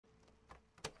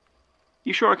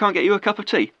You sure I can't get you a cup of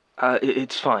tea?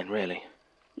 It's fine, really.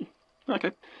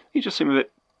 Okay. You just seem a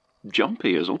bit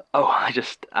jumpy is all. Oh, I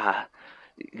just,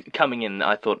 coming in,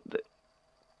 I thought that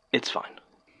it's fine.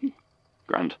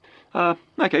 Grand.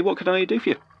 Okay, what can I do for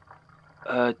you?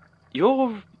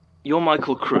 You're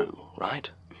Michael Crew, right?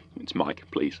 It's Mike,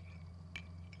 please.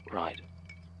 Right.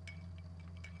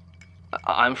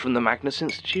 I'm from the Magnus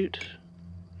Institute.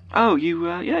 Oh,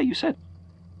 you said.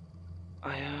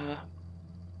 I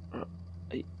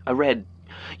read.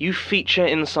 You feature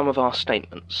in some of our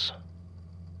statements.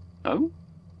 Oh?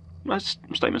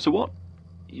 Statements of what?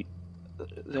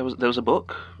 There was a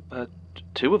book,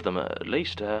 two of them at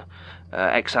least.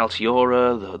 Ex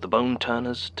Altiora, the Bone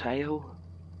Turner's Tale.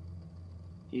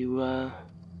 You, I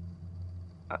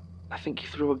think you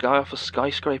threw a guy off a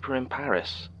skyscraper in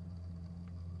Paris.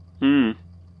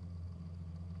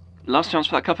 Last chance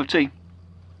for that cup of tea.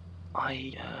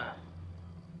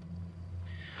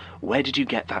 Where did you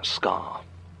get that scar?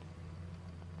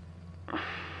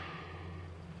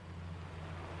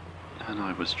 And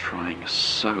I was trying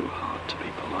so hard to be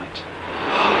polite.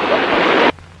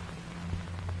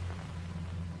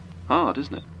 Hard,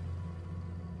 isn't it?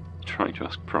 Trying to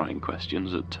ask prying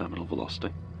questions at terminal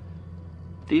velocity.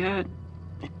 The air,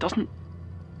 it doesn't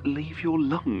leave your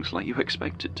lungs like you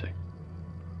expect it to.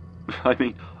 I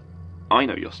mean, I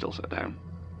know you're still sat down.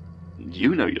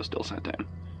 You know you're still sat down.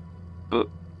 But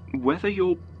whether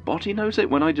your body knows it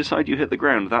when I decide you hit the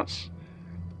ground, that's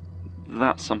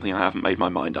something I haven't made my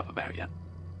mind up about yet.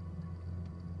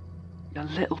 A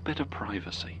little bit of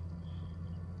privacy.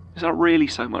 Is that really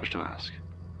so much to ask?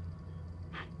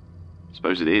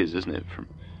 Suppose it is, isn't it? From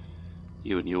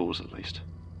you and yours, at least.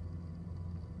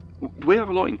 We have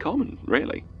a lot in common,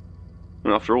 really.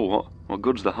 And after all, what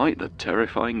good's the height, the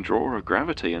terrifying draw of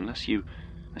gravity, unless you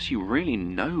really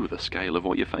know the scale of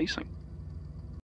what you're facing?